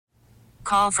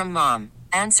call from mom.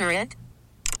 Answer it.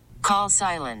 Call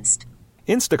silenced.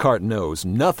 Instacart knows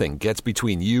nothing gets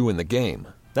between you and the game.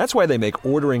 That's why they make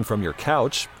ordering from your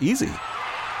couch easy.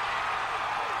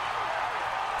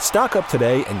 Stock up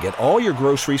today and get all your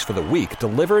groceries for the week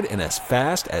delivered in as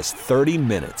fast as 30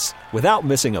 minutes without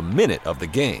missing a minute of the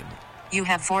game. You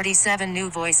have 47 new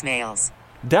voicemails.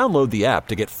 Download the app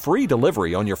to get free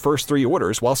delivery on your first 3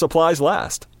 orders while supplies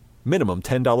last. Minimum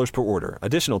 $10 per order.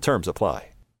 Additional terms apply.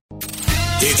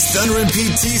 It's Thunder and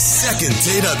PT's second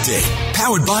date update,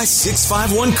 powered by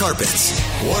 651 Carpets.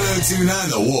 1029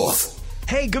 The Wolf.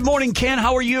 Hey, good morning, Ken.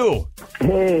 How are you?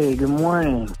 Hey, good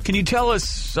morning. Can you tell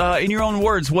us, in your own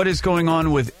words, what is going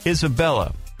on with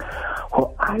Isabella?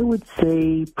 Well, I would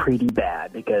say pretty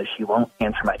bad because she won't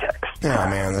answer my text. Oh,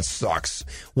 man, that sucks.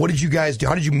 What did you guys do?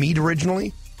 How did you meet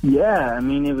originally? Yeah, I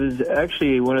mean, it was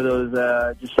actually one of those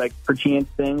just like per chance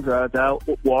things where I was out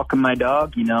walking my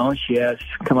dog, you know. She has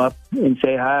come up and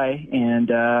say hi, and,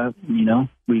 you know,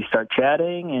 we start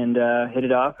chatting and hit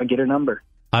it off. I get her number.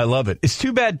 I love it. It's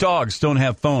too bad dogs don't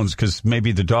have phones because maybe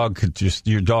your dog could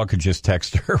just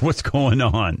text her what's going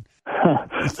on.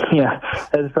 Yeah,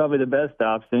 that's probably the best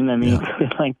option. I mean,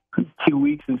 It's like 2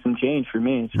 weeks and some change for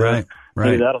me. So right.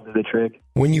 Maybe that'll do the trick.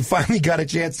 When you finally got a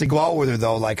chance to go out with her,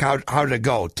 though, like how did it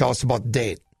go? Tell us about the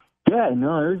date. Yeah,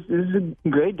 no, it was a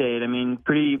great date. I mean,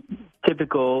 pretty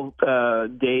typical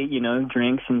date, you know,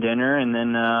 drinks and dinner. And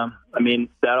then, I mean,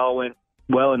 that all went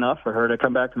well enough for her to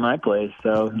come back to my place.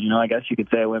 So, you know, I guess you could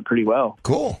say it went pretty well.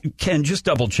 Cool. Ken, just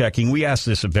double checking. We asked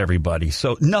this of everybody.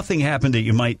 So nothing happened that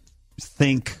you might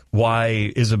think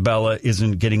why Isabella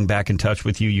isn't getting back in touch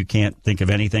with you? You can't think of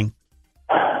anything?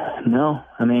 No.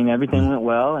 I mean, everything went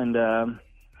well. And,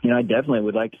 you know, I definitely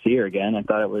would like to see her again. I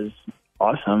thought it was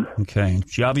awesome. Okay.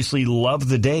 She obviously loved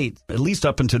the date, at least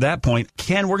up until that point.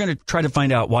 Ken, we're going to try to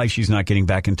find out why she's not getting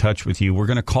back in touch with you. We're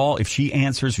going to call. If she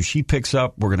answers or she picks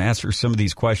up, we're going to ask her some of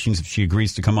these questions if she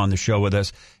agrees to come on the show with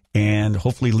us and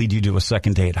hopefully lead you to a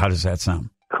second date. How does that sound?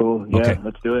 Cool. Yeah, okay.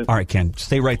 Let's do it. All right, Ken,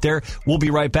 stay right there. We'll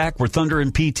be right back. We're Thunder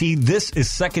and PT. This is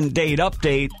Second Date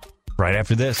Update right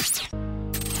after this.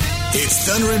 It's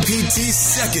Thunder and PT's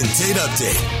second date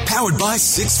update, powered by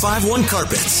 651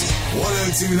 Carpets.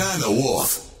 1029 The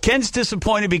Wolf. Ken's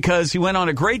disappointed because he went on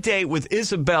a great date with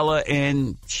Isabella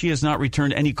and she has not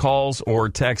returned any calls or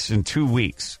texts in 2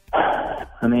 weeks.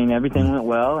 I mean, everything went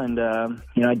well, and,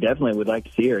 you know, I definitely would like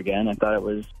to see her again. I thought it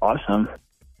was awesome.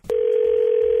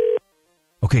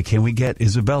 Okay, can we get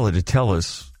Isabella to tell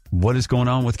us what is going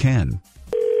on with Ken?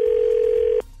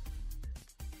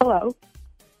 Hello.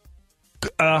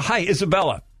 Hi,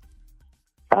 Isabella.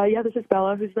 Yeah, this is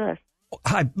Bella. Who's this?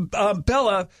 Hi,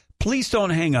 Bella, please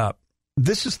don't hang up.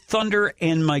 This is Thunder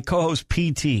and my co-host,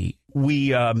 PT. We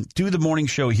do the morning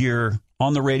show here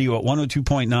on the radio at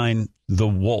 102.9 The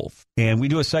Wolf, and we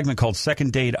do a segment called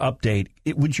Second Date Update.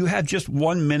 Would you have just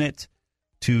 1 minute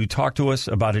to talk to us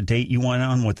about a date you went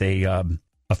on with a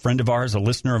friend of ours, a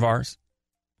listener of ours?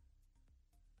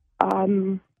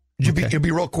 It'd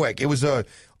be real quick. It was a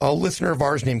listener of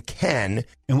ours named Ken.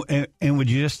 And would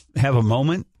you just have a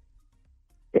moment?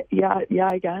 Yeah,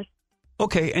 I guess.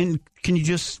 Okay, and can you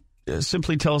just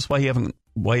simply tell us why you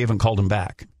haven't called him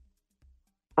back?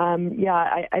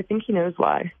 Yeah, I think he knows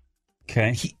why.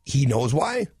 Okay. He knows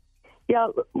why? Yeah,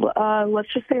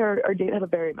 let's just say our date had a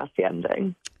very messy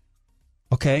ending.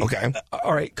 Okay.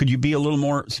 All right. Could you be a little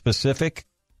more specific?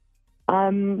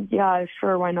 Yeah,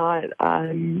 sure. Why not?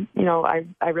 You know,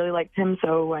 I really liked him,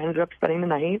 so I ended up spending the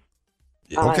night.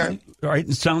 Okay. All right.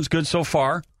 It sounds good so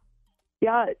far.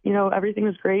 Yeah, you know, everything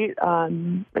was great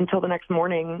until the next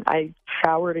morning. I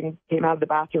showered and came out of the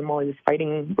bathroom while he was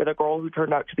fighting with a girl who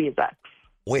turned out to be his ex.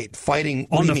 Wait, fighting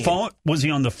on the phone? Was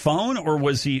he on the phone or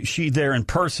was she there in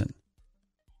person?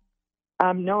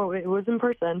 No, it was in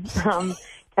person.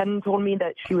 Ken told me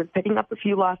that she was picking up a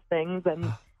few last things, and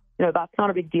you know that's not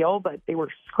a big deal. But they were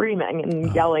screaming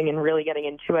and yelling and really getting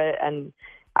into it, and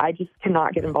I just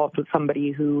cannot get involved with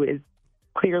somebody who is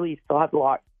clearly still has a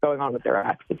lot going on with their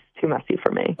ex. It's too messy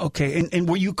for me. Okay, and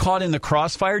were you caught in the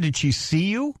crossfire? Did she see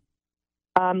you?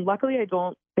 Luckily, I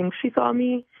don't think she saw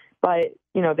me, but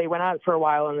you know they went out for a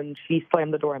while, and then she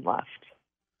slammed the door and left.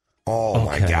 Oh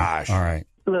my gosh! All right.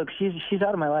 Look, she's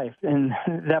out of my life, and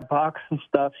that box and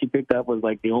stuff she picked up was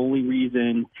like the only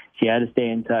reason she had to stay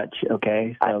in touch.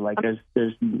 Okay, so like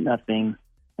there's nothing.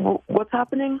 What's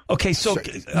happening? Okay, so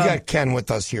you got Ken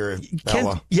with us here,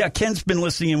 Bella. Ken's been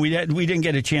listening, and we didn't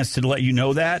get a chance to let you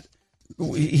know that.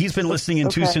 He's been listening in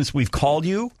too since we've called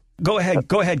you. Go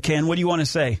ahead, Ken. What do you want to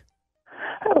say?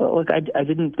 Look, I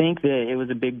didn't think that it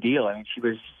was a big deal. I mean, she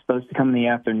was supposed to come in the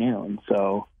afternoon,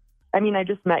 so I mean, I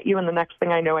just met you, and the next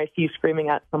thing I know, I see you screaming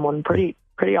at someone. Pretty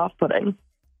off-putting.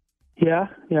 Yeah,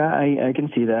 I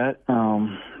can see that.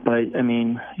 But, I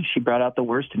mean, she brought out the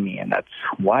worst in me, and that's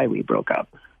why we broke up.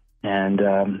 And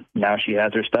now she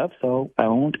has her stuff, so I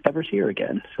won't ever see her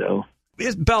again. So,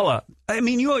 Bella, I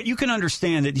mean, you can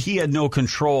understand that he had no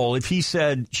control. If he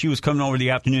said she was coming over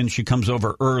the afternoon, she comes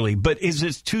over early. But is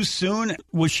it too soon?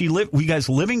 Were you guys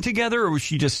living together, or was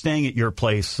she just staying at your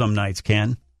place some nights,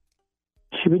 Ken?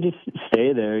 She would just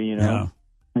stay there, you know. Yeah.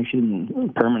 Like she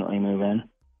didn't permanently move in.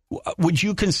 Would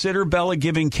you consider, Bella,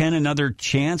 giving Ken another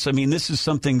chance? I mean, this is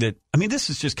something this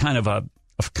is just kind of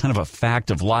a fact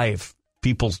of life.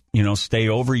 People, stay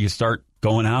over, you start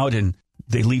going out, and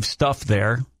they leave stuff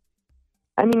there.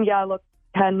 I mean, yeah, look,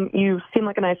 Ken, you seem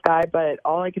like a nice guy, but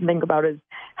all I can think about is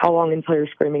how long until you're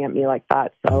screaming at me like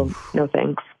that. So, no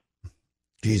thanks.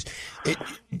 Jeez.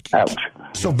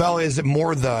 So, Bella, is it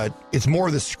more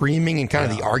the screaming and kind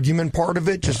of the argument part of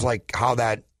it? Just like how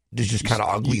that is just kind of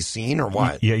ugly scene, or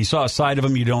what? Yeah, you saw a side of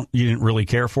him you didn't really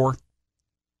care for?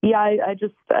 Yeah, I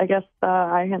guess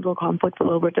I handle conflict a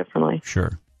little bit differently.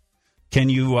 Sure. Can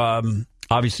you,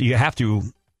 obviously you have to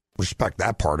respect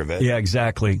that part of it. Yeah,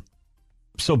 exactly.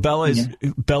 So Bella,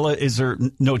 is there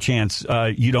no chance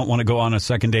you don't want to go on a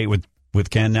second date with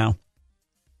Ken now?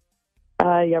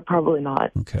 Yeah, probably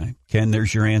not. Okay. Ken,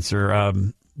 there's your answer.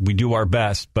 We do our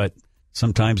best, but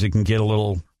sometimes it can get a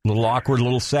little awkward, a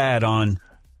little sad on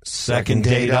Second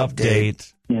Date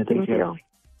Update. Yeah, thank you.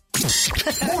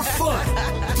 More fun,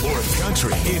 more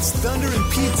country. It's Thunder and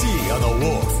PT on the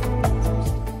Wolf.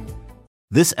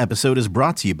 This episode is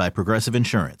brought to you by Progressive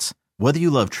Insurance. Whether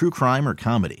you love true crime or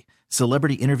comedy,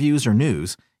 celebrity interviews or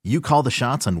news, you call the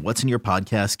shots on what's in your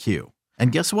podcast queue.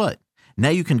 And guess what? Now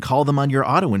you can call them on your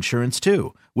auto insurance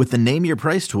too with the Name Your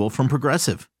Price tool from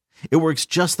Progressive. It works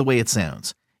just the way it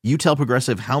sounds. You tell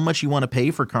Progressive how much you want to pay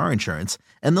for car insurance,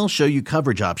 and they'll show you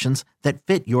coverage options that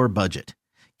fit your budget.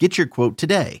 Get your quote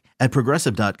today at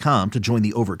Progressive.com to join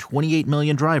the over 28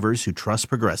 million drivers who trust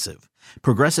Progressive.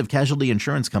 Progressive Casualty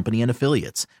Insurance Company and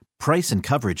Affiliates. Price and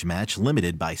coverage match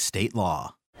limited by state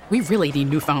law. We really need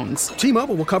new phones.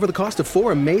 T-Mobile will cover the cost of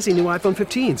 4 amazing new iPhone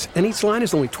 15s, and each line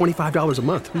is only $25 a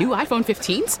month. New iPhone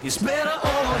 15s? It's better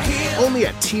over here. Only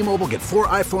at T-Mobile, get 4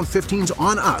 iPhone 15s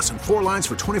on us and 4 lines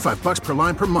for $25 per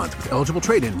line per month with eligible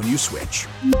trade-in when you switch.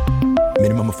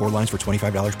 Minimum of 4 lines for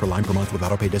 $25 per line per month with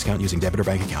autopay discount using debit or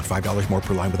bank account. $5 more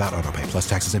per line without autopay, plus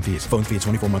taxes and fees. Phone fee at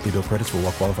 24 monthly bill credits for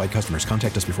well-qualified customers.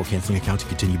 Contact us before canceling account to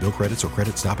continue bill credits or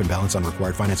credit stop and balance on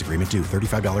required finance agreement due.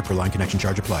 $35 per line connection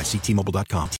charge applies. See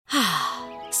T-Mobile.com.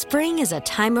 Spring is a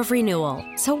time of renewal,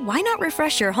 so why not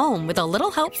refresh your home with a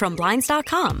little help from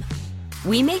Blinds.com?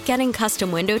 We make getting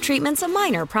custom window treatments a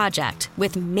minor project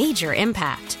with major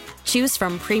impact. Choose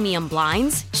from premium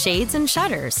blinds, shades, and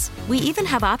shutters. We even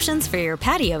have options for your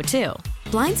patio, too.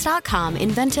 Blinds.com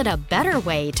invented a better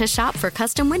way to shop for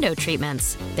custom window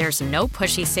treatments. There's no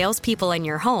pushy salespeople in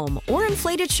your home or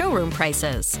inflated showroom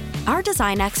prices. Our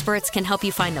design experts can help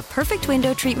you find the perfect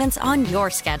window treatments on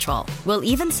your schedule. We'll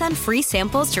even send free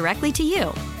samples directly to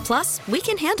you. Plus, we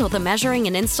can handle the measuring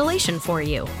and installation for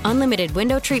you. Unlimited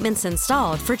window treatments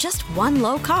installed for just one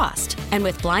low cost. And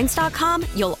with Blinds.com,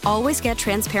 you'll always get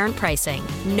transparent pricing.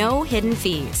 No hidden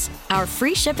fees. Our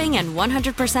free shipping and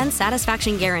 100%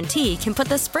 satisfaction guarantee can put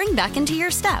the spring back into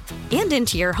your step and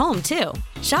into your home, too.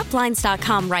 Shop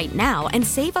Blinds.com right now and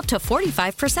save up to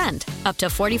 45%. Up to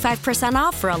 45%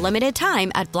 off for a limited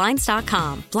time at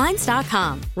Blinds.com.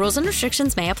 Blinds.com. Rules and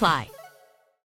restrictions may apply.